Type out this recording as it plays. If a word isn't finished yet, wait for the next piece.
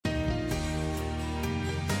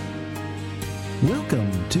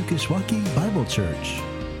Welcome to Kishwaukee Bible Church.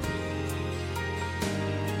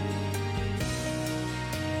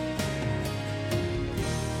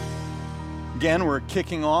 Again, we're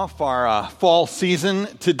kicking off our fall season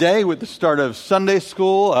today with the start of Sunday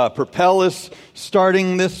school. Propel is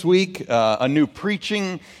starting this week, a new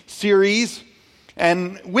preaching series.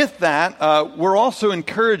 And with that, we're also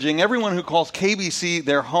encouraging everyone who calls KBC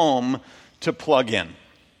their home to plug in.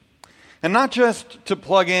 And not just to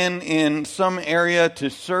plug in some area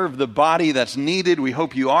to serve the body that's needed. We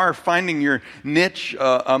hope you are finding your niche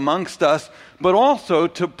amongst us, but also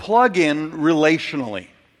to plug in relationally.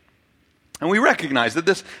 And we recognize that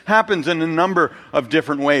this happens in a number of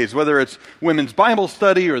different ways, whether it's women's Bible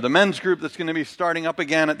study or the men's group that's going to be starting up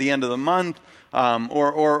again at the end of the month,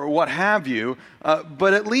 or what have you.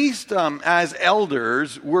 But at least as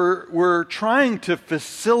elders, we're trying to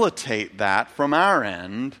facilitate that from our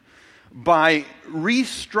end by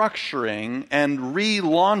restructuring and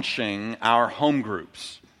relaunching our home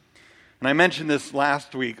groups. And I mentioned this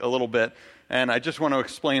last week a little bit, and I just want to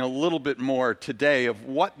explain a little bit more today of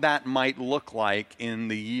what that might look like in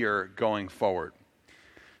the year going forward.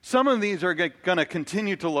 Some of these are going to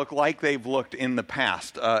continue to look like they've looked in the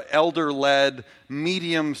past. Elder-led,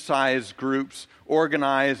 medium-sized groups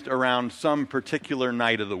organized around some particular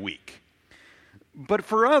night of the week. But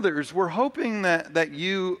for others, we're hoping that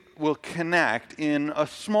you will connect in a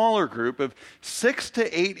smaller group of 6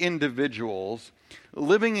 to 8 individuals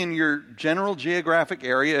living in your general geographic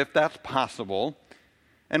area, if that's possible.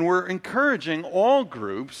 And we're encouraging all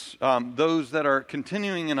groups, those that are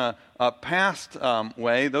continuing in a past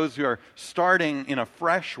way, those who are starting in a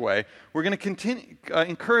fresh way, we're going to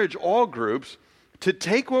encourage all groups to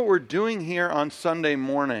take what we're doing here on Sunday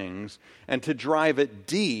mornings and to drive it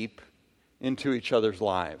deep into each other's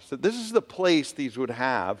lives. That this is the place these would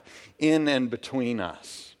have in and between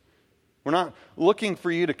us. We're not looking for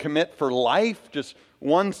you to commit for life, just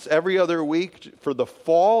once every other week for the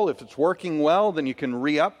fall. If it's working well, then you can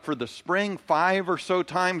re-up for the spring, 5 or so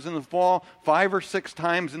times in the fall, 5 or 6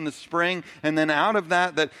 times in the spring, and then out of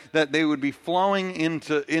that they would be flowing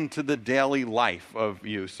into the daily life of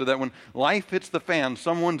you, so that when life hits the fan,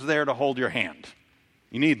 someone's there to hold your hand.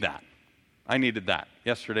 You need that. I needed that.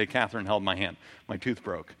 Yesterday, Catherine held my hand. My tooth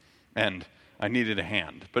broke, and I needed a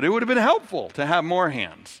hand. But it would have been helpful to have more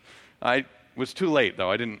hands. I was too late,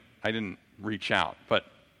 though. I didn't reach out. But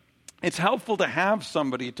it's helpful to have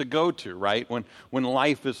somebody to go to, right, when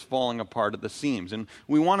life is falling apart at the seams. And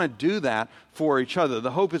we want to do that for each other.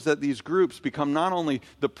 The hope is that these groups become not only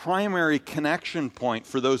the primary connection point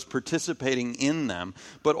for those participating in them,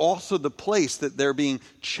 but also the place that they're being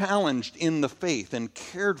challenged in the faith and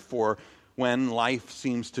cared for when life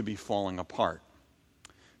seems to be falling apart.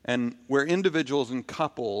 And where individuals and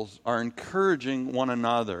couples are encouraging one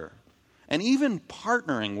another and even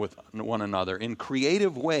partnering with one another in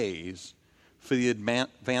creative ways for the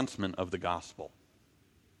advancement of the gospel.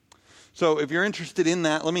 So if you're interested in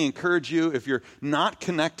that, let me encourage you, if you're not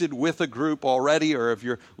connected with a group already, or if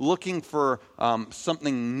you're looking for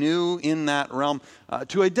something new in that realm,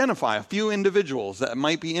 to identify a few individuals that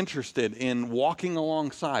might be interested in walking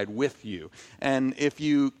alongside with you. And if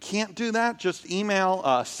you can't do that, just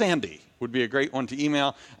email Sandy. Would be a great one to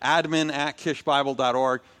email,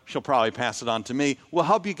 admin@kishbible.org. She'll probably pass it on to me. We'll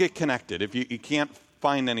help you get connected. If you can't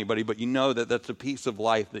find anybody, but you know that that's a piece of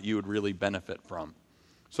life that you would really benefit from.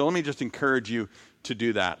 So let me just encourage you to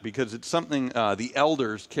do that, because it's something the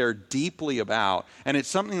elders care deeply about, and it's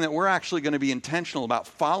something that we're actually going to be intentional about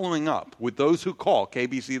following up with those who call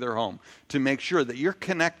KBC their home, to make sure that you're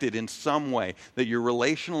connected in some way, that you're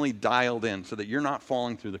relationally dialed in, so that you're not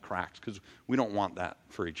falling through the cracks, because we don't want that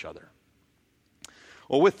for each other.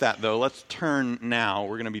 Well, with that, though, let's turn now.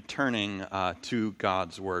 We're going to be turning to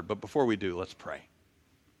God's Word. But before we do, let's pray.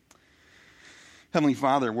 Heavenly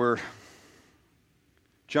Father, we're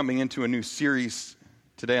jumping into a new series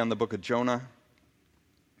today on the book of Jonah.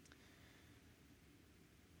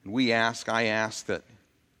 And I ask that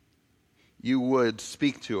you would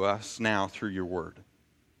speak to us now through your word.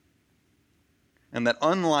 And that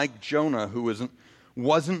unlike Jonah, who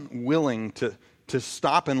wasn't willing to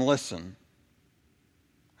stop and listen,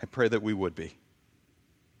 I pray that we would be.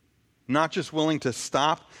 Not just willing to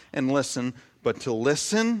stop and listen, but to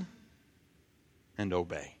listen and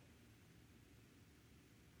obey.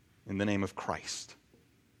 In the name of Christ,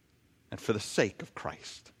 and for the sake of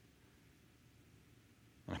Christ.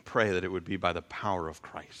 And I pray that it would be by the power of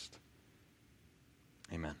Christ.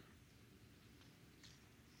 Amen.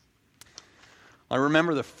 I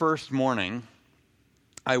remember the first morning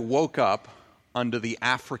I woke up under the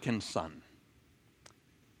African sun,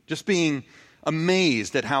 just being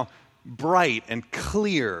amazed at how bright and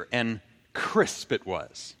clear and crisp it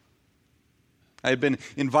was. I had been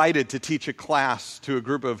invited to teach a class to a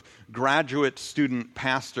group of graduate student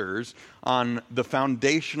pastors on the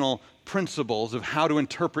foundational principles of how to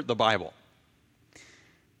interpret the Bible.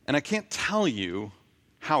 And I can't tell you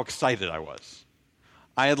how excited I was.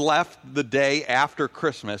 I had left the day after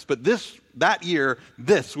Christmas, but that year,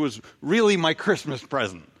 this was really my Christmas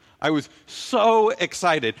present. I was so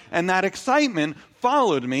excited, and that excitement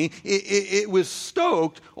followed me. It was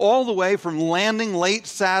stoked all the way from landing late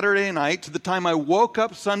Saturday night to the time I woke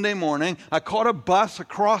up Sunday morning. I caught a bus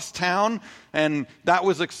across town, and that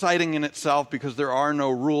was exciting in itself because there are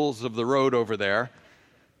no rules of the road over there.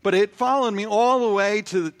 But it followed me all the way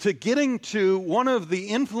to getting to one of the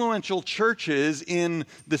influential churches in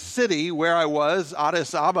the city where I was,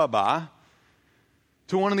 Addis Ababa,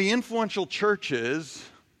 to one of the influential churches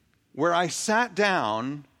where I sat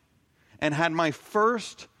down and had my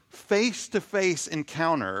first face-to-face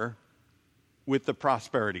encounter with the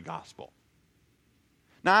prosperity gospel.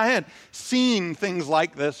 Now, I had seen things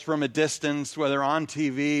like this from a distance, whether on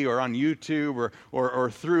TV or on YouTube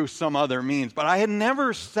or through some other means, but I had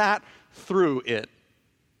never sat through it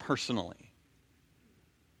personally.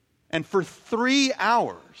 And for 3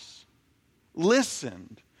 hours,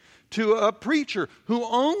 listened to a preacher who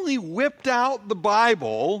only whipped out the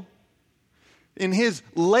Bible in his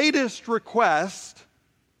latest request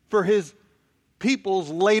for his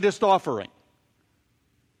people's latest offering.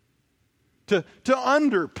 To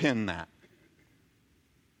underpin that.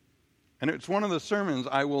 And it's one of the sermons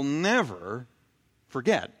I will never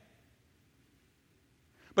forget.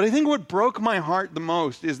 But I think what broke my heart the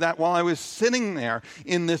most is that while I was sitting there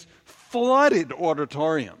in this flooded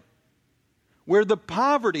auditorium, where the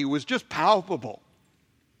poverty was just palpable,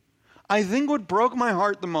 I think what broke my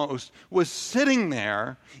heart the most was sitting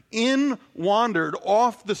there wandered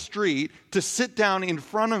off the street to sit down in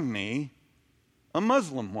front of me, a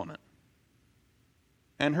Muslim woman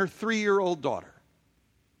and her 3-year-old daughter.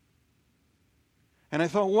 And I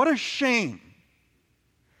thought, what a shame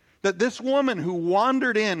that this woman who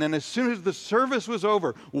wandered in and as soon as the service was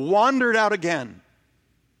over, wandered out again,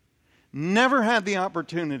 never had the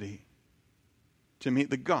opportunity to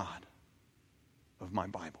meet the God of my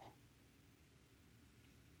Bible.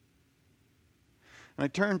 And I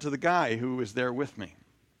turned to the guy who was there with me,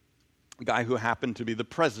 a guy who happened to be the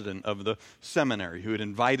president of the seminary, who had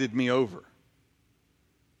invited me over.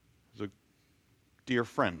 He was a dear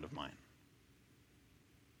friend of mine.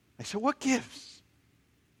 I said, what gives?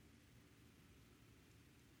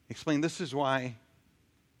 He explained, this is why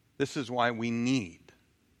we need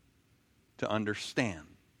to understand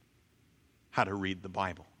how to read the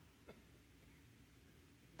Bible.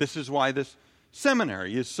 This is why this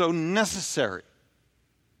seminary is so necessary.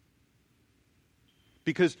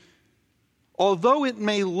 Because although it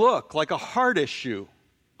may look like a hard issue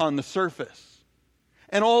on the surface,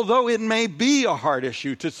 and although it may be a hard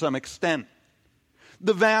issue to some extent,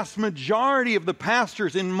 the vast majority of the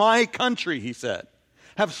pastors in my country, he said,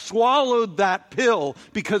 have swallowed that pill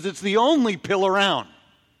because it's the only pill around.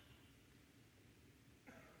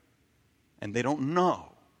 And they don't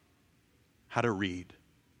know how to read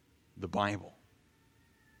the Bible.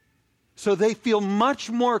 So they feel much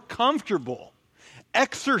more comfortable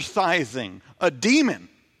exorcising a demon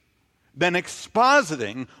than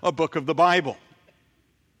expositing a book of the Bible.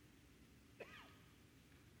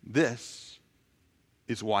 This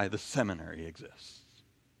is why the seminary exists.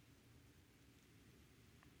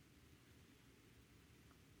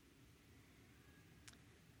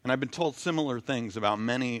 And I've been told similar things about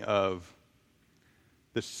many of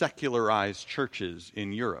the secularized churches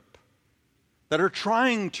in Europe that are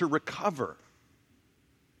trying to recover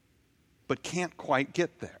but can't quite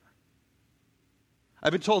get there.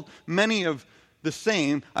 I've been told many of the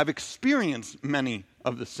same, I've experienced many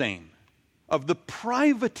of the same, of the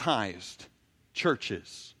privatized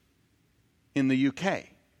churches in the UK.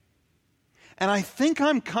 And I think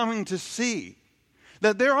I'm coming to see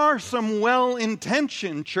that there are some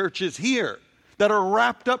well-intentioned churches here that are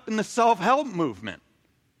wrapped up in the self-help movement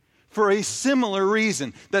for a similar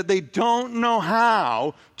reason, that they don't know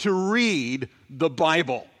how to read the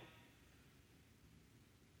Bible.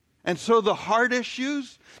 And so the hard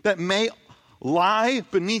issues that may lie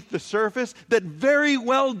beneath the surface, that very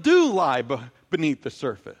well do lie beneath the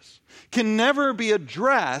surface, can never be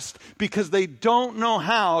addressed because they don't know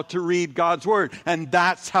how to read God's Word. And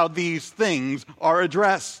that's how these things are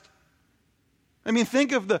addressed. I mean,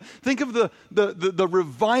 think of the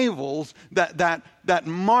revivals that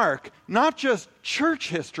mark not just church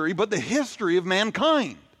history, but the history of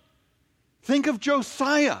mankind. Think of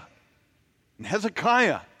Josiah and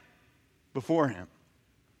Hezekiah before him.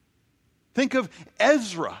 Think of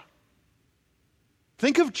Ezra.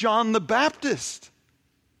 Think of John the Baptist.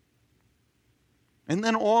 And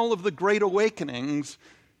then all of the great awakenings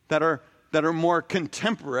that are more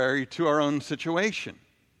contemporary to our own situation.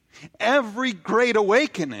 Every great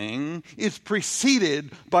awakening is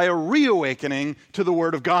preceded by a reawakening to the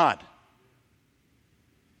Word of God,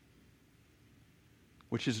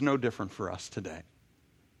 which is no different for us today.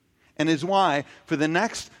 And is why, for the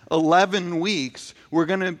next 11 weeks, we're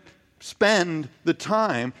going to spend the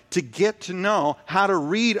time to get to know how to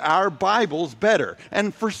read our Bibles better.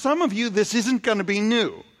 And for some of you, this isn't going to be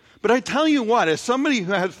new. But I tell you what, as somebody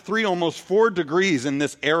who has 3, almost 4 degrees in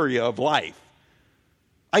this area of life,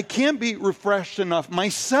 I can't be refreshed enough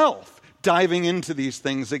myself diving into these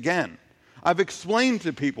things again. I've explained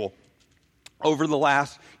to people over the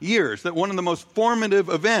last years that one of the most formative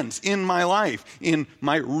events in my life, in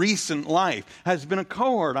my recent life, has been a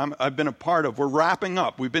cohort I've been a part of. We're wrapping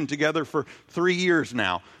up. We've been together for 3 years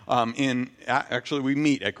now. Actually, we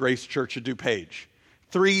meet at Grace Church of DuPage.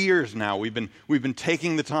 3 years now, we've been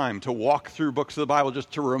taking the time to walk through books of the Bible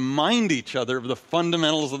just to remind each other of the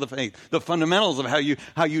fundamentals of the faith, the fundamentals of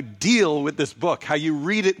how you deal with this book, how you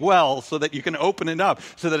read it well so that you can open it up,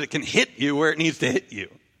 so that it can hit you where it needs to hit you.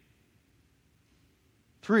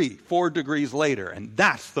 3, 4 degrees later, and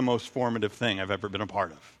that's the most formative thing I've ever been a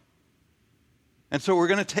part of. And so we're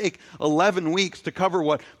going to take 11 weeks to cover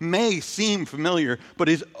what may seem familiar, but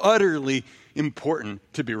is utterly important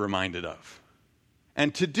to be reminded of.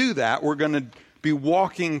 And to do that, we're going to be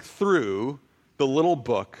walking through the little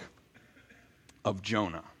book of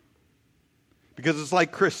Jonah. Because it's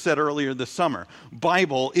like Chris said earlier this summer,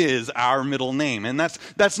 Bible is our middle name. And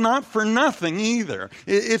that's not for nothing either.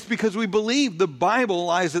 It's because we believe the Bible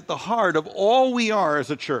lies at the heart of all we are as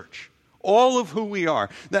a church. All of who we are.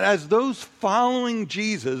 That as those following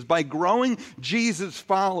Jesus, by growing Jesus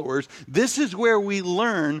followers, this is where we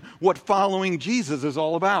learn what following Jesus is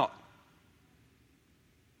all about.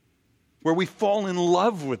 Where we fall in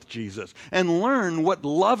love with Jesus and learn what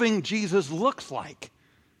loving Jesus looks like.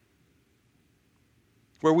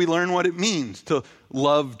 Where we learn what it means to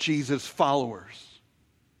love Jesus' followers.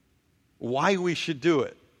 Why we should do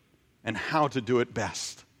it and how to do it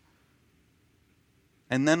best.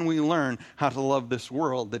 And then we learn how to love this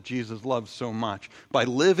world that Jesus loves so much by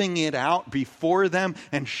living it out before them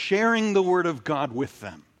and sharing the Word of God with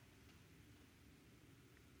them.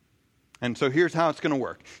 And so here's how it's going to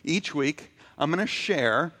work. Each week, I'm going to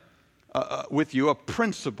share with you a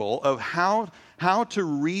principle of how to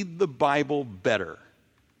read the Bible better.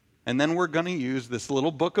 And then we're going to use this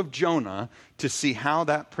little book of Jonah to see how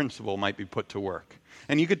that principle might be put to work.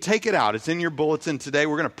 And you could take it out. It's in your bulletin today.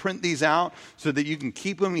 We're going to print these out so that you can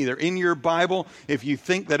keep them either in your Bible. If you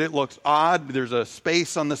think that it looks odd, there's a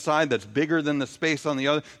space on the side that's bigger than the space on the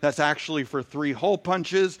other. That's actually for 3 hole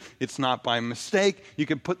punches. It's not by mistake. You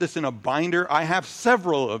can put this in a binder. I have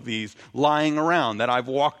several of these lying around that I've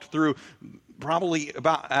walked through. Probably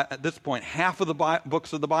about, at this point, half of the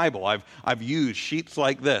books of the Bible, I've used sheets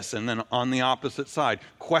like this, and then on the opposite side,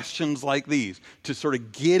 questions like these to sort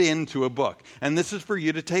of get into a book. And this is for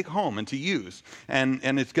you to take home and to use. And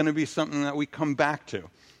it's going to be something that we come back to.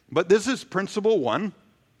 But this is principle 1.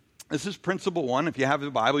 This is principle 1. If you have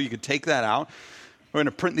the Bible, you could take that out. We're going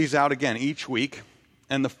to print these out again each week.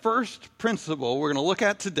 And the first principle we're going to look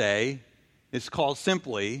at today is called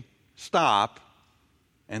simply, stop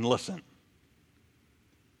and listen.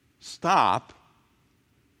 Stop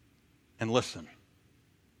and listen.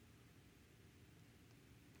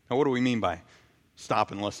 Now, what do we mean by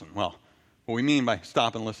stop and listen? Well, what we mean by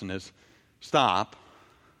stop and listen is stop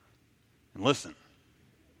and listen.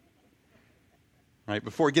 Right?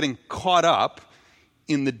 Before getting caught up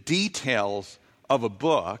in the details of a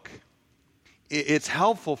book, it's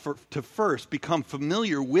helpful to first become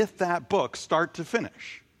familiar with that book start to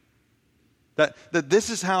finish. That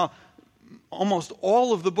this is how almost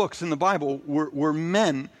all of the books in the Bible were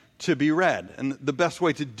meant to be read. And the best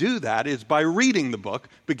way to do that is by reading the book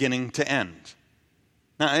beginning to end.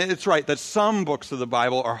 Now, it's right that some books of the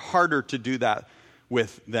Bible are harder to do that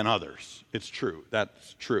with than others. It's true.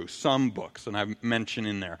 That's true. Some books, and I've mentioned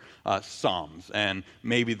in there Psalms and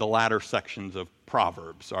maybe the latter sections of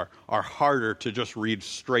Proverbs are harder to just read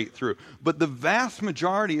straight through. But the vast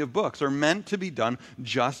majority of books are meant to be done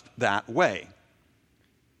just that way.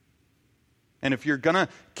 And if you're going to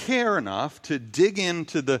care enough to dig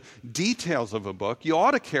into the details of a book, you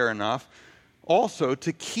ought to care enough also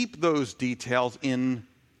to keep those details in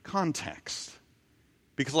context.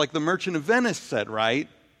 Because like the Merchant of Venice said, right?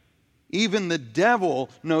 Even the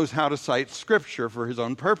devil knows how to cite Scripture for his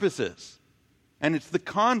own purposes. And it's the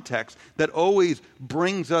context that always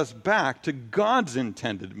brings us back to God's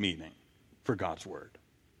intended meaning for God's word.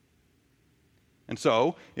 And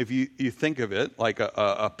so, if you think of it like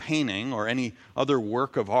a painting or any other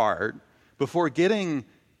work of art, before getting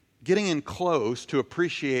in close to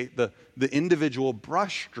appreciate the individual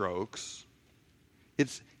brush strokes,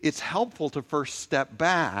 it's helpful to first step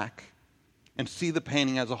back and see the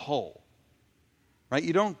painting as a whole. Right?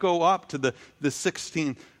 You don't go up to the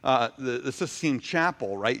Sistine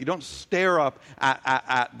Chapel, right? You don't stare up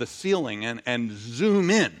at the ceiling and zoom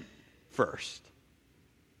in first.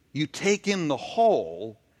 You take in the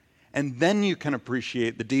whole, and then you can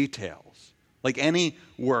appreciate the details, like any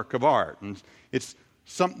work of art. And it's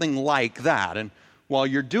something like that. And while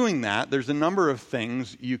you're doing that, there's a number of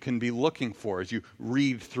things you can be looking for as you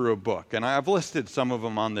read through a book. And I've listed some of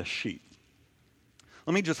them on this sheet.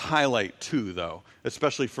 Let me just highlight two, though,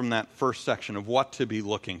 especially from that first section of what to be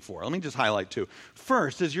looking for. Let me just highlight two.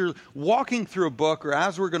 First, as you're walking through a book, or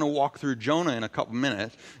as we're going to walk through Jonah in a couple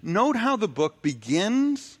minutes, note how the book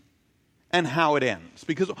begins and how it ends.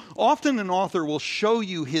 Because often an author will show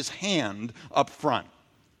you his hand up front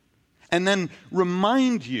and then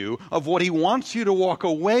remind you of what he wants you to walk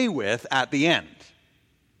away with at the end.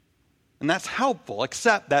 And that's helpful,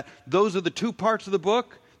 except that those are the two parts of the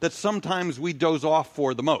book that sometimes we doze off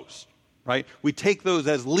for the most, right? We take those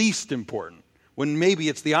as least important, when maybe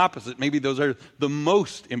it's the opposite. Maybe those are the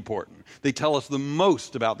most important. They tell us the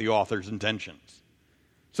most about the author's intentions.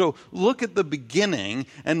 So look at the beginning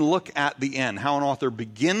and look at the end, how an author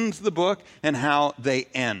begins the book and how they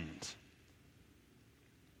end.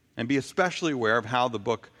 And be especially aware of how the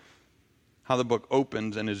book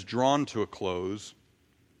opens and is drawn to a close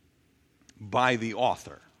by the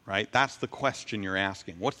author. Right? That's the question you're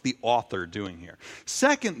asking. What's the author doing here?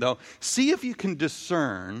 Second, though, see if you can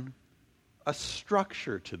discern a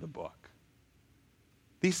structure to the book.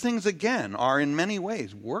 These things, again, are in many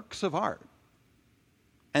ways works of art.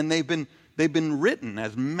 And they've been written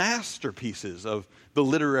as masterpieces of the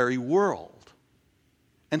literary world.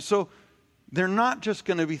 And so they're not just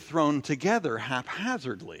going to be thrown together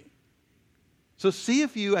haphazardly. So see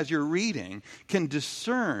if you, as you're reading, can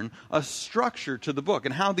discern a structure to the book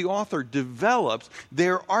and how the author develops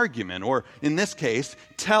their argument, or in this case,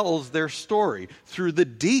 tells their story through the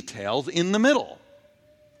details in the middle.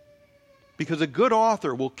 Because a good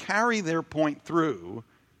author will carry their point through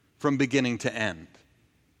from beginning to end.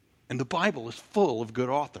 And the Bible is full of good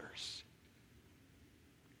authors.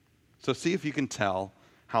 So see if you can tell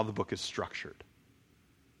how the book is structured.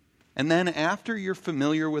 And then after you're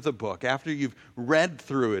familiar with a book, after you've read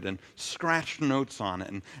through it and scratched notes on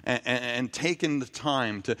it and taken the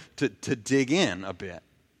time to dig in a bit,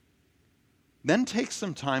 then take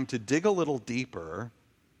some time to dig a little deeper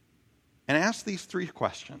and ask these three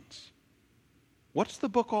questions. What's the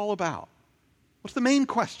book all about? What's the main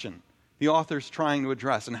question the author's trying to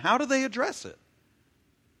address? And how do they address it?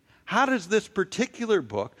 How does this particular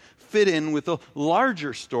book fit in with the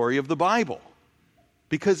larger story of the Bible?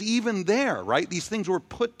 Because even there, right, these things were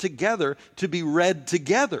put together to be read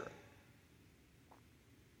together.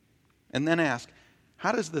 And then ask,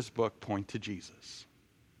 how does this book point to Jesus?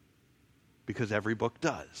 Because every book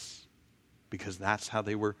does. Because that's how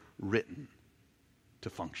they were written to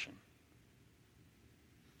function.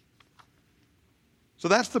 So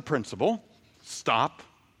that's the principle. Stop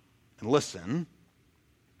and listen.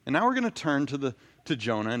 And now we're going to turn to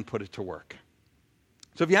Jonah and put it to work.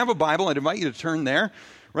 So if you have a Bible, I'd invite you to turn there,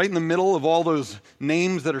 right in the middle of all those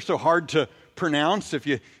names that are so hard to pronounce. If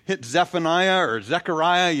you hit Zephaniah or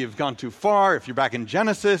Zechariah, you've gone too far. If you're back in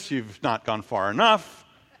Genesis, you've not gone far enough.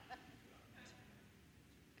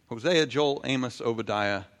 Hosea, Joel, Amos,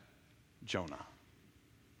 Obadiah, Jonah.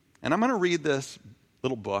 And I'm going to read this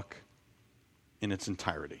little book in its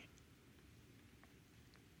entirety.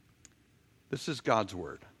 This is God's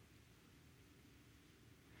word.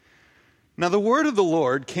 Now the word of the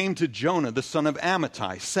Lord came to Jonah, the son of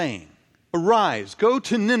Amittai, saying, Arise, go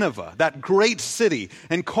to Nineveh, that great city,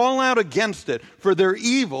 and call out against it, for their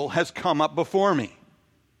evil has come up before me.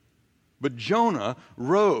 But Jonah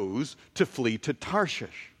rose to flee to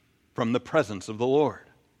Tarshish from the presence of the Lord.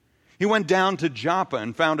 He went down to Joppa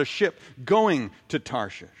and found a ship going to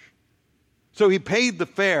Tarshish. So he paid the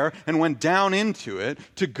fare and went down into it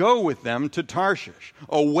to go with them to Tarshish,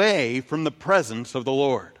 away from the presence of the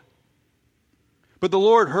Lord. But the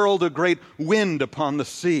Lord hurled a great wind upon the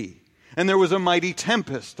sea, and there was a mighty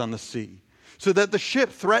tempest on the sea, so that the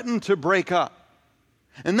ship threatened to break up.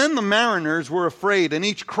 And then the mariners were afraid, and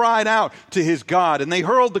each cried out to his God, and they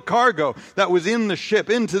hurled the cargo that was in the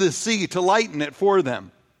ship into the sea to lighten it for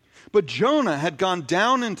them. But Jonah had gone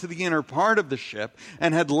down into the inner part of the ship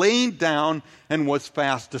and had lain down and was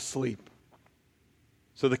fast asleep.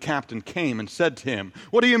 So the captain came and said to him,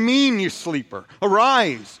 "What do you mean, you sleeper?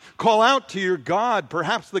 Arise, call out to your God.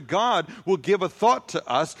 Perhaps the God will give a thought to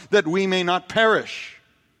us that we may not perish."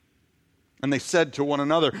 And they said to one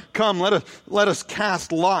another, "Come, let us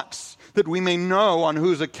cast lots, that we may know on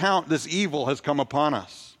whose account this evil has come upon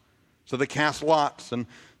us." So they cast lots, and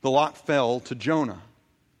the lot fell to Jonah.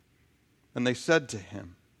 And they said to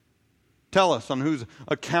him, "Tell us on whose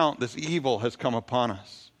account this evil has come upon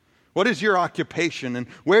us. What is your occupation, and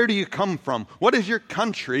where do you come from? What is your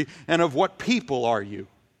country, and of what people are you?"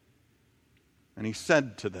 And he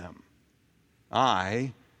said to them,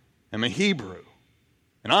 "I am a Hebrew,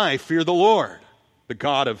 and I fear the Lord, the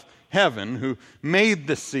God of heaven, who made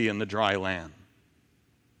the sea and the dry land."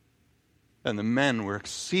 And the men were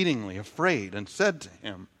exceedingly afraid and said to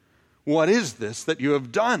him, "What is this that you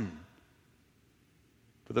have done?"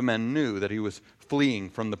 For the men knew that he was fleeing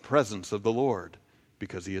from the presence of the Lord,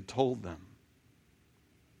 because he had told them.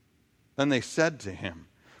 Then they said to him,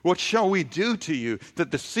 "What shall we do to you that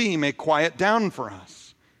the sea may quiet down for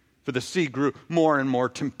us?" For the sea grew more and more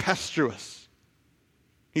tempestuous.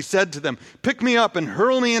 He said to them, "Pick me up and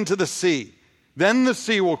hurl me into the sea. Then the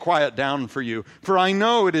sea will quiet down for you. For I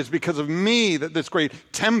know it is because of me that this great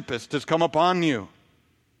tempest has come upon you."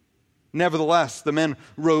 Nevertheless, the men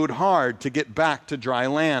rowed hard to get back to dry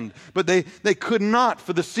land, but they could not,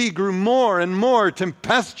 for the sea grew more and more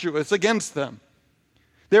tempestuous against them.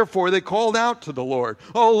 Therefore they called out to the Lord,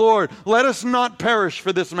 "O Lord, let us not perish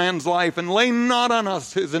for this man's life, and lay not on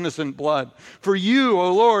us his innocent blood. For you,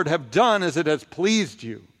 O Lord, have done as it has pleased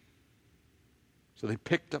you." So they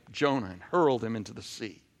picked up Jonah and hurled him into the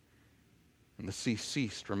sea, and the sea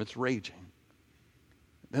ceased from its raging.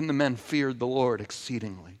 Then the men feared the Lord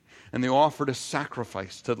exceedingly, and they offered a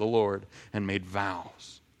sacrifice to the Lord and made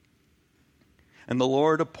vows. And the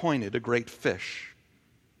Lord appointed a great fish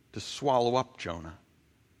to swallow up Jonah.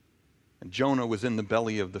 And Jonah was in the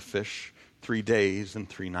belly of the fish 3 days and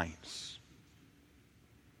 3 nights.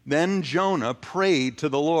 Then Jonah prayed to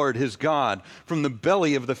the Lord his God from the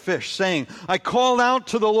belly of the fish, saying, "I called out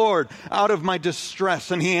to the Lord out of my distress,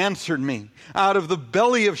 and he answered me. Out of the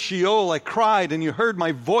belly of Sheol I cried, and you heard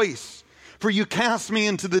my voice. For you cast me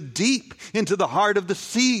into the deep, into the heart of the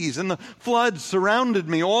seas, and the floods surrounded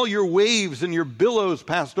me. All your waves and your billows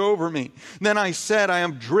passed over me. Then I said, I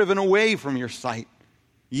am driven away from your sight.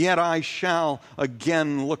 Yet I shall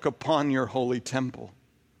again look upon your holy temple.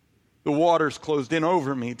 The waters closed in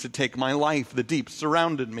over me to take my life. The deep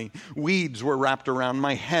surrounded me. Weeds were wrapped around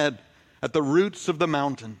my head at the roots of the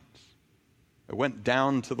mountains. I went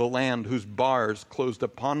down to the land whose bars closed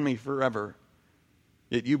upon me forever.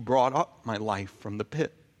 Yet you brought up my life from the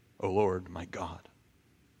pit, O Lord my God.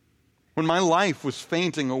 When my life was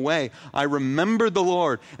fainting away, I remembered the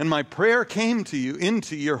Lord, and my prayer came to you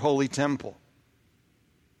into your holy temple.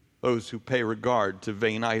 Those who pay regard to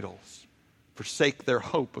vain idols forsake their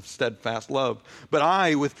hope of steadfast love. But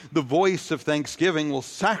I, with the voice of thanksgiving, will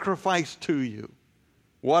sacrifice to you.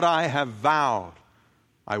 What I have vowed,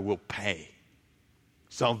 I will pay.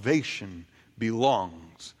 Salvation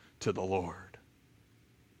belongs to the Lord."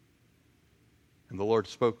 And the Lord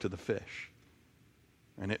spoke to the fish,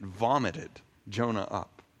 and it vomited Jonah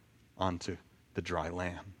up onto the dry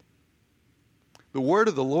land. The word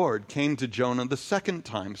of the Lord came to Jonah the second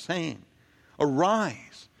time, saying,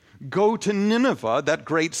 "Arise, go to Nineveh, that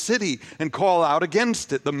great city, and call out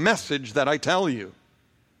against it the message that I tell you."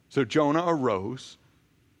 So Jonah arose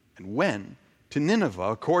and went to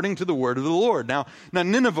Nineveh according to the word of the Lord. Now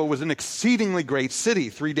Nineveh was an exceedingly great city,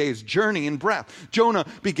 3 days' journey in breadth. Jonah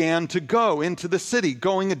began to go into the city,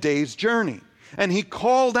 going a day's journey. And he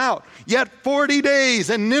called out, "Yet 40 days,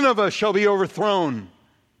 and Nineveh shall be overthrown."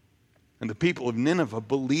 And the people of Nineveh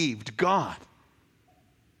believed God.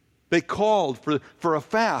 They called for a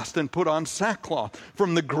fast and put on sackcloth,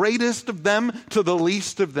 from the greatest of them to the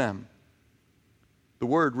least of them. The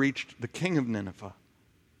word reached the king of Nineveh.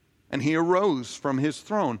 And he arose from his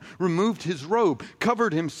throne, removed his robe,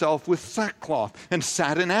 covered himself with sackcloth, and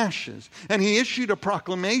sat in ashes. And he issued a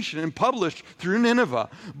proclamation and published through Nineveh,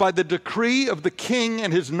 by the decree of the king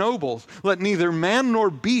and his nobles, let neither man nor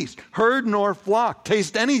beast, herd nor flock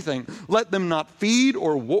taste anything. Let them not feed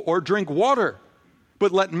or drink water,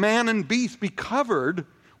 but let man and beast be covered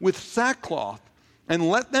with sackcloth. And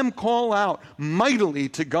let them call out mightily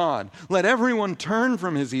to God. Let everyone turn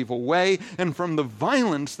from his evil way and from the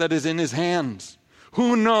violence that is in his hands.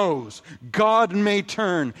 Who knows? God may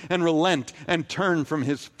turn and relent and turn from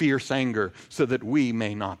his fierce anger, so that we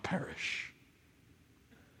may not perish.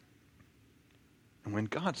 And when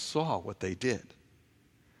God saw what they did,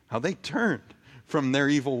 how they turned from their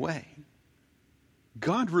evil way,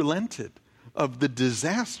 God relented of the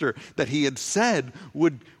disaster that he had said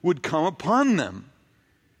would come upon them.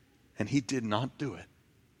 And he did not do it.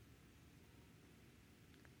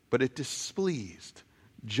 But it displeased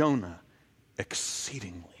Jonah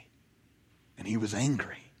exceedingly, and he was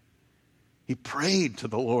angry. He prayed to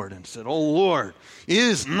the Lord and said, "O Lord,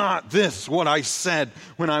 is not this what I said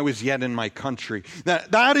when I was yet in my country?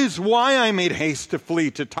 That is why I made haste to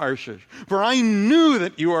flee to Tarshish. For I knew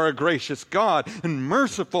that you are a gracious God and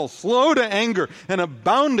merciful, slow to anger, and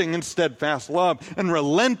abounding in steadfast love, and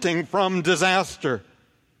relenting from disaster.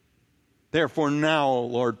 Therefore now, O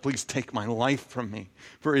Lord, please take my life from me,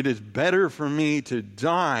 for it is better for me to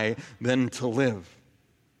die than to live."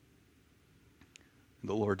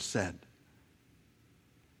 The Lord said,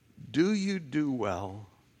 "Do you do well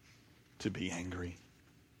to be angry?"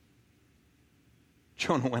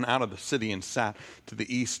 Jonah went out of the city and sat to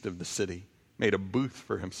the east of the city, made a booth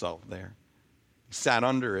for himself there. He sat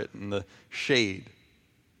under it in the shade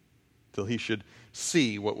till he should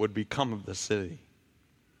see what would become of the city.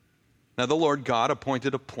 Now the Lord God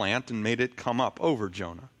appointed a plant and made it come up over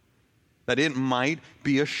Jonah, that it might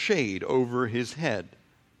be a shade over his head,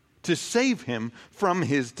 to save him from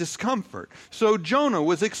his discomfort. So Jonah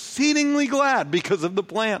was exceedingly glad because of the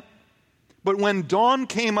plant. But when dawn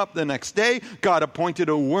came up the next day, God appointed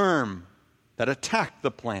a worm that attacked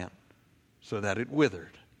the plant so that it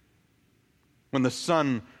withered. When the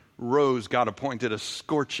sun rose, God appointed a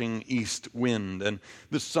scorching east wind, and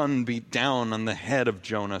the sun beat down on the head of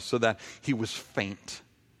Jonah so that he was faint.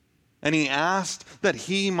 And he asked that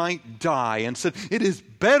he might die and said, "It is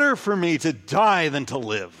better for me to die than to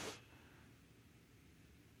live."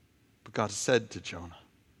 But God said to Jonah,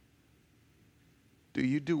 "Do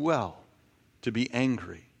you do well to be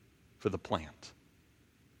angry for the plant?"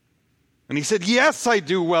 And he said, "Yes, I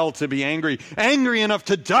do well to be angry enough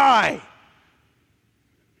to die."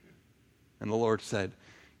 And the Lord said,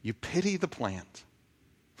 "You pity the plant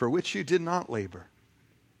for which you did not labor,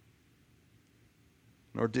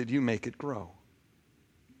 nor did you make it grow,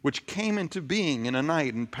 which came into being in a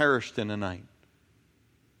night and perished in a night.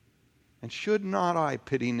 And should not I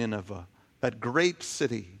pity Nineveh, that great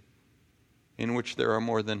city in which there are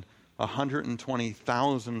more than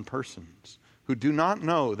 120,000 persons who do not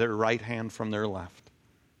know their right hand from their left,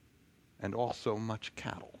 and also much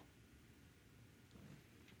cattle?"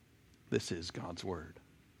 This is God's word.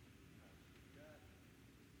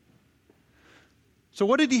 So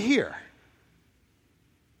what did you hear?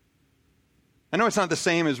 I know it's not the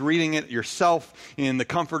same as reading it yourself in the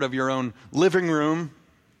comfort of your own living room,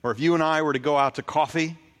 or if you and I were to go out to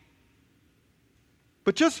coffee.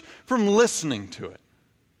 But just from listening to it,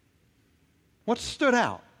 what stood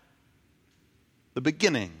out? The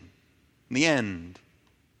beginning, the end,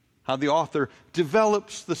 how the author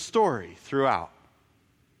develops the story throughout.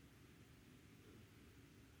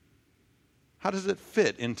 How does it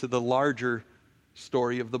fit into the larger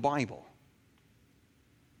story of the Bible?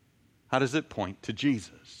 How does it point to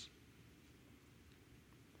Jesus?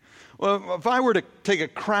 Well, if I were to take a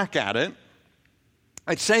crack at it,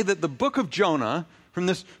 I'd say that the book of Jonah, from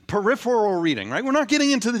this peripheral reading, right? We're not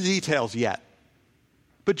getting into the details yet.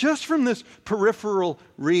 But just from this peripheral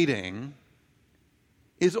reading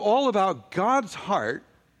is all about God's heart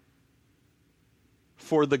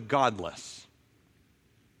for the godless.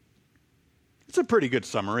 It's a pretty good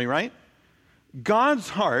summary, right? God's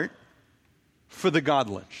heart for the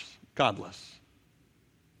godless.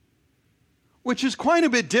 Which is quite a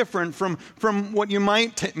bit different from what you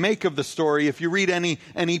might make of the story if you read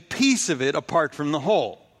any piece of it apart from the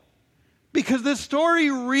whole. Because this story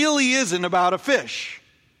really isn't about a fish,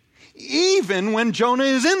 even when Jonah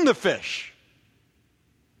is in the fish.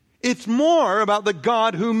 It's more about the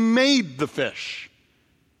God who made the fish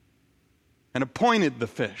and appointed the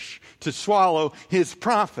fish to swallow his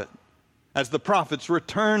prophet as the prophet's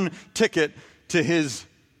return ticket to his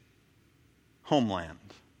homeland.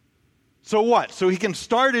 So what? So he can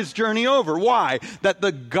start his journey over. Why? That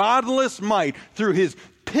the godless might, through his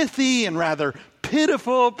pithy and rather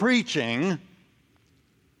pitiful preaching,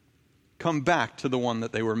 come back to the one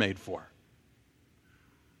that they were made for.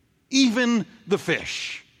 Even the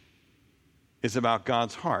fish is about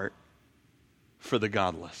God's heart for the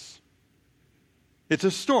godless. It's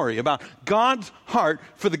a story about God's heart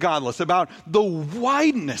for the godless, about the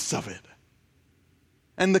wideness of it.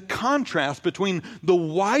 And the contrast between the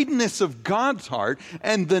wideness of God's heart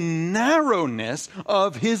and the narrowness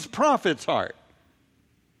of his prophet's heart.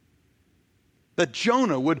 That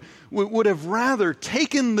Jonah would have rather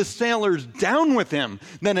taken the sailors down with him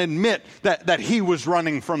than admit that he was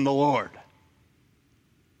running from the Lord.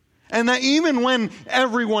 And that even when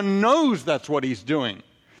everyone knows that's what he's doing,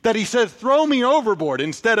 that he says, throw me overboard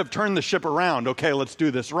instead of turn the ship around. Okay, let's do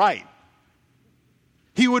this right.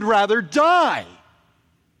 He would rather die.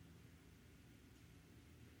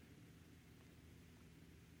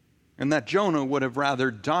 And that Jonah would have rather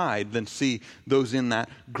died than see those in that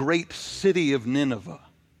great city of Nineveh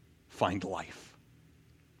find life.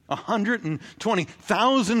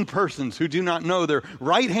 120,000 persons who do not know their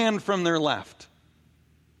right hand from their left,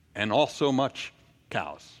 and also much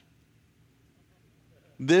cows.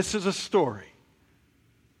 This is a story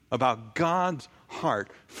about God's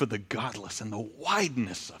heart for the godless and the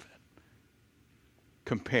wideness of it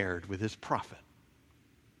compared with his prophet.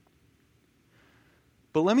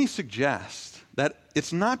 But let me suggest that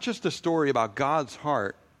it's not just a story about God's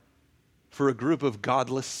heart for a group of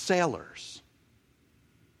godless sailors,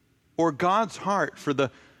 or God's heart for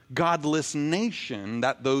the godless nation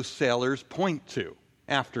that those sailors point to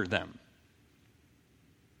after them,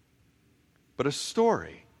 but a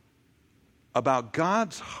story about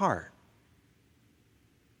God's heart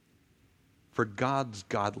for God's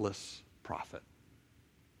godless prophet.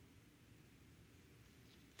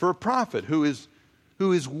 For a prophet who is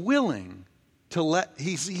willing to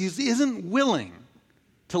he isn't willing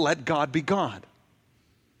to let God be God.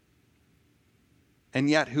 And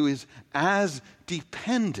yet who is as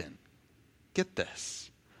dependent, get this,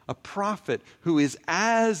 a prophet who is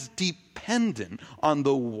as dependent on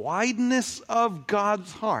the wideness of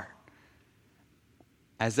God's heart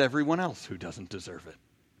as everyone else who doesn't deserve it.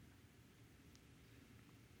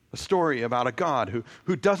 A story about a God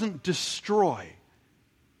who doesn't destroy,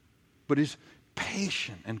 but is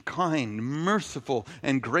patient and kind, merciful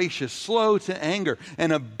and gracious, slow to anger,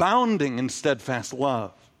 and abounding in steadfast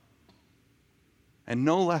love. And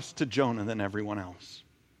no less to Jonah than everyone else.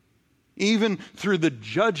 Even through the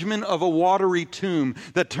judgment of a watery tomb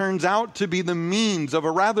that turns out to be the means of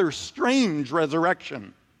a rather strange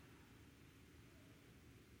resurrection.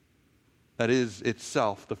 That is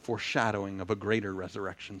itself the foreshadowing of a greater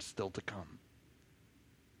resurrection still to come.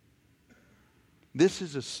 This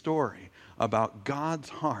is a story about God's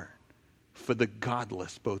heart for the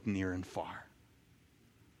godless, both near and far.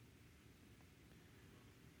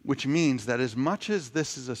 Which means that as much as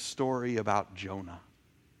this is a story about Jonah,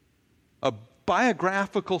 a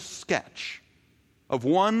biographical sketch of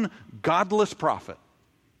one godless prophet,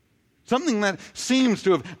 something that seems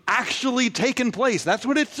to have actually taken place. That's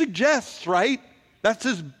what it suggests, right? That's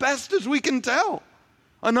as best as we can tell.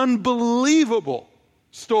 An unbelievable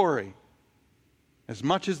story. As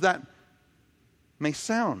much as that may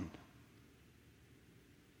sound.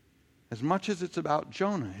 As much as it's about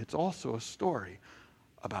Jonah, it's also a story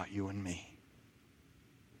about you and me.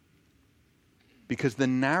 Because the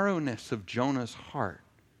narrowness of Jonah's heart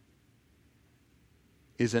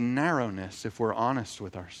is a narrowness, if we're honest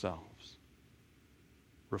with ourselves,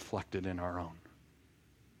 reflected in our own.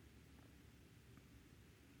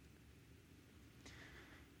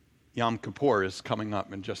 Yom Kippur is coming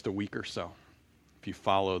up in just a week or so, if you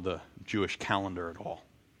follow the Jewish calendar at all.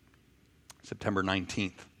 September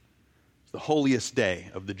 19th. It's the holiest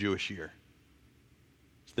day of the Jewish year.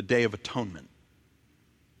 It's the Day of Atonement.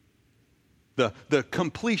 The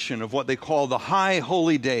completion of what they call the High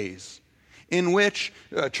Holy Days, in which,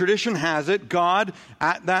 tradition has it, God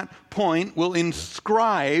at that point will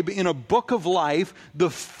inscribe in a book of life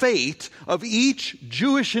the fate of each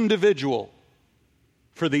Jewish individual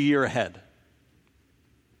for the year ahead.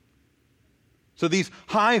 So these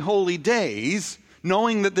high holy days,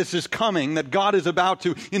 knowing that this is coming, that God is about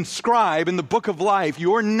to inscribe in the book of life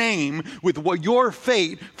your name with what your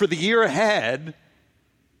fate for the year ahead,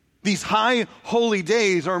 these high holy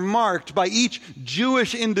days are marked by each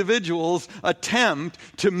Jewish individual's attempt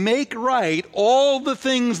to make right all the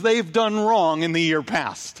things they've done wrong in the year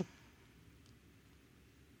past.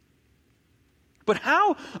 But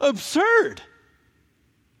how absurd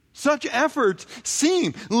such efforts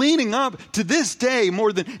seem leading up to this day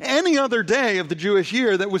more than any other day of the Jewish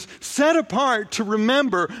year that was set apart to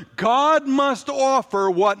remember God must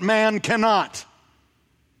offer what man cannot.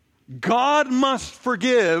 God must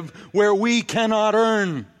forgive where we cannot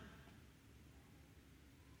earn.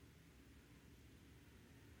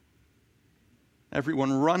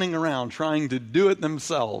 Everyone running around trying to do it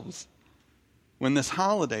themselves when this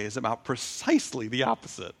holiday is about precisely the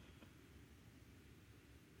opposite.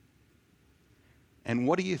 And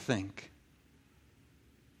what do you think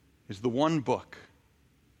is the one book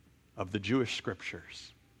of the Jewish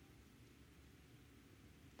scriptures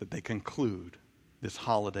that they conclude this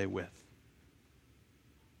holiday with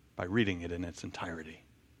by reading it in its entirety.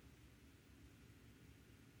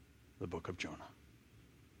 The book of Jonah.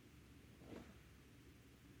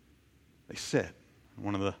 They sit in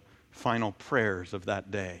one of the final prayers of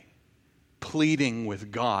that day, pleading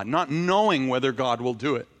with God, not knowing whether God will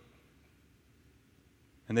do it.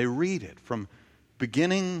 And they read it from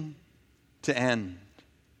beginning to end.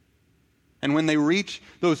 And when they reach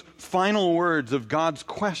those final words of God's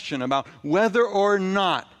question about whether or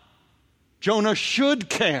not Jonah should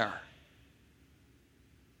care,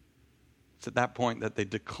 it's at that point that they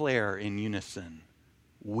declare in unison,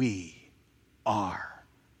 "We are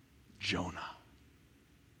Jonah."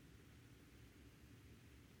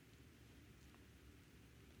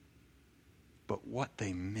 But what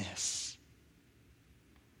they miss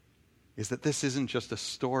is that this isn't just a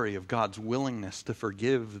story of God's willingness to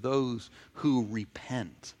forgive those who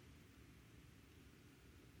repent,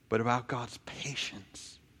 but about God's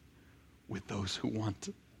patience with those who want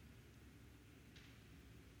to.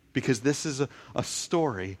 Because this is a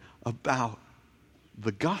story about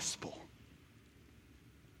the gospel,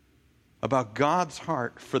 about God's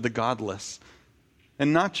heart for the godless,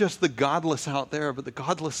 and not just the godless out there, but the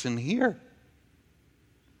godless in here.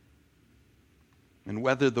 And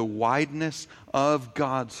whether the wideness of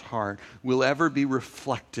God's heart will ever be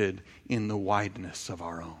reflected in the wideness of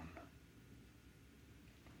our own.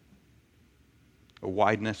 A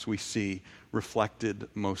wideness we see reflected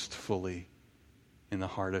most fully in the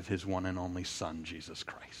heart of his one and only Son, Jesus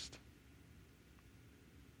Christ.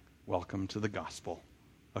 Welcome to the gospel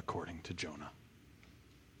according to Jonah.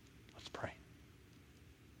 Let's pray.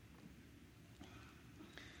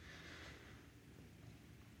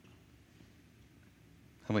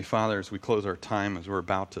 Heavenly Father, as we close our time, as we're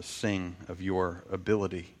about to sing of your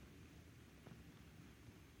ability,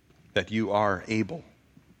 that you are able,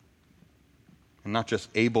 and not just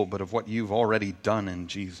able, but of what you've already done in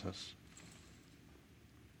Jesus.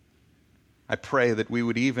 I pray that we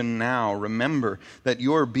would even now remember that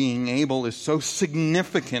your being able is so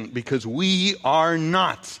significant because we are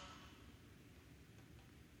not.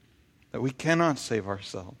 That we cannot save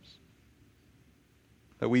ourselves.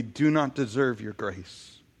 That we do not deserve your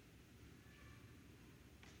grace.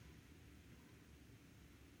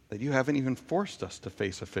 That you haven't even forced us to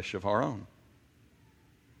face a fish of our own.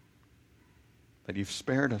 That you've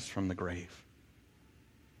spared us from the grave.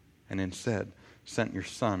 And instead sent your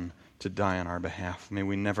Son to die on our behalf. May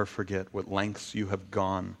we never forget what lengths you have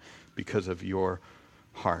gone because of your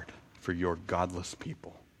heart for your godless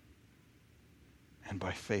people. And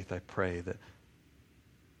by faith I pray that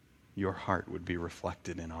your heart would be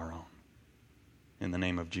reflected in our own. In the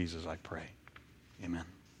name of Jesus I pray. Amen.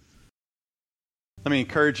 Let me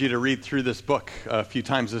encourage you to read through this book a few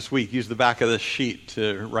times this week. Use the back of this sheet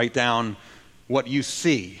to write down what you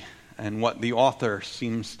see and what the author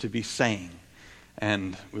seems to be saying.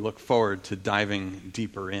 And we look forward to diving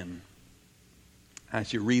deeper in.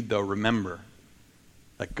 As you read, though, remember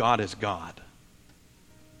that God is God,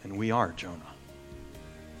 and we are Jonah.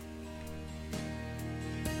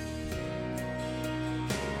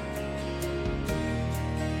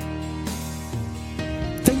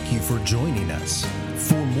 Thank you for joining us.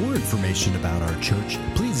 For more information about our church,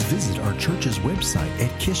 please visit our church's website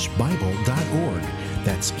at kishbible.org.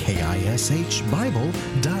 That's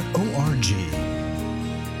KISHbible.org.